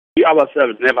We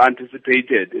ourselves never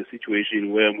anticipated a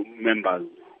situation where members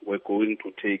were going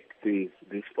to take things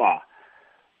this far.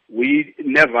 We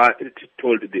never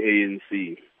told the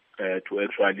ANC to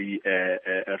actually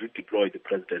redeploy the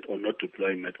president or not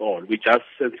deploy him at all. We just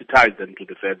sensitized them to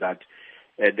the fact that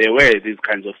there were these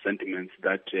kinds of sentiments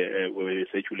that were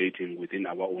circulating within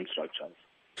our own structures.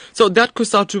 So that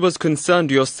COSATU was concerned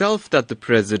yourself that the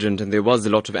president, and there was a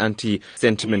lot of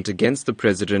anti-sentiment against the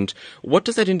president. What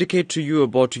does that indicate to you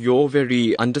about your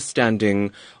very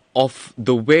understanding of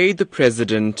the way the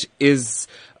president is,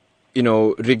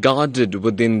 regarded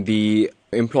within the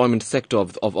employment sector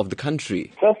of the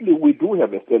country? Firstly, we do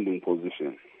have a standing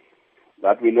position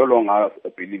that we no longer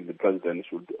believe the president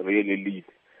should really lead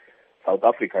South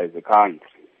Africa as a country.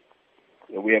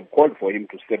 We have called for him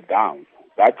to step down.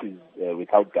 That is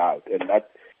without doubt.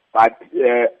 But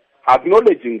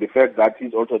acknowledging the fact that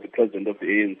he's also the president of the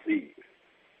ANC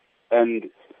and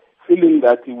feeling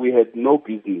that we had no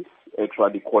business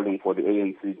actually calling for the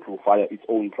ANC to fire its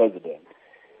own president,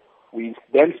 we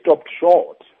then stopped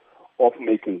short of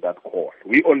making that call.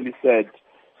 We only said,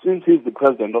 since he's the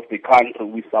president of the country,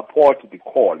 we support the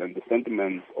call and the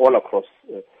sentiments all across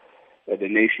the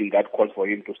nation that calls for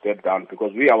him to step down,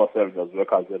 because we ourselves as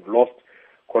workers have lost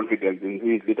confidence in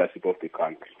his leadership of the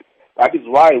country. That is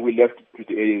why we left to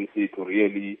the ANC to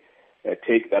really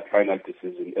take that final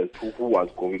decision as to who was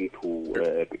going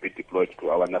to be deployed to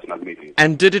our national meeting.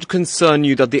 And did it concern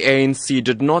you that the ANC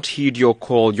did not heed your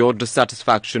call, your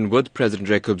dissatisfaction with President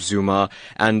Jacob Zuma,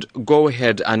 and go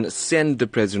ahead and send the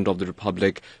President of the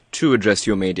Republic to address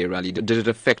your May Day rally? Did it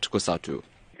affect COSATU?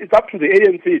 It's up to the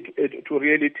ANC to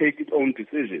really take its own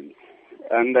decisions.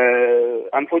 And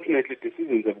unfortunately,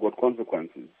 decisions have got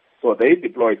consequences. So they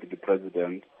deployed the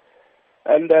president,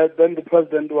 and then the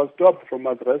president was stopped from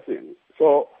addressing.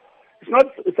 So it's not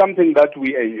something that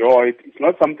we enjoyed. It's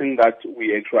not something that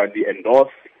we actually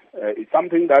endorse. It's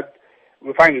something that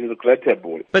we find is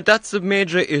regrettable. But that's a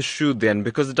major issue then,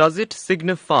 because does it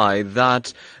signify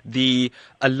that the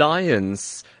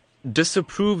alliance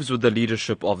disapproves with the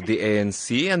leadership of the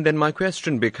ANC? And then my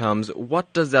question becomes,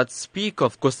 what does that speak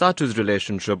of COSATU's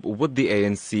relationship with the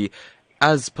ANC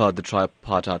as per the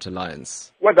tri-partite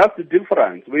alliance? Well, that's the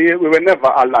difference. We were never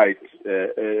allied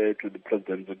to the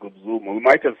President Jacob Zuma. We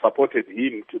might have supported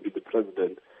him to be the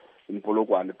president in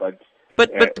Polokwane,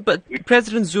 But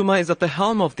President Zuma is at the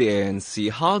helm of the ANC.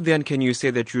 How then can you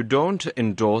say that you don't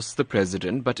endorse the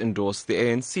president but endorse the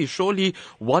ANC? Surely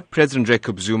what President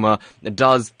Jacob Zuma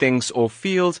does, thinks or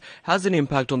feels has an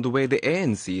impact on the way the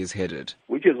ANC is headed.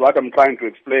 Which is what I'm trying to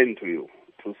explain to you,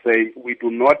 to say we do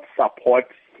not support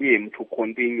him to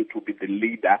continue to be the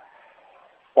leader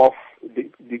of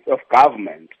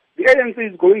government. The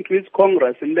ANC is going to its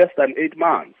Congress in less than 8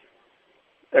 months.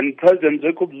 And President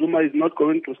Jacob Zuma is not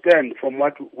going to stand, from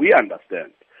what we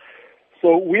understand.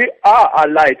 So we are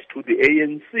allied to the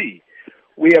ANC.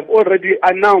 We have already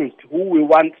announced who we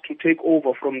want to take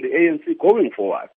over from the ANC going forward.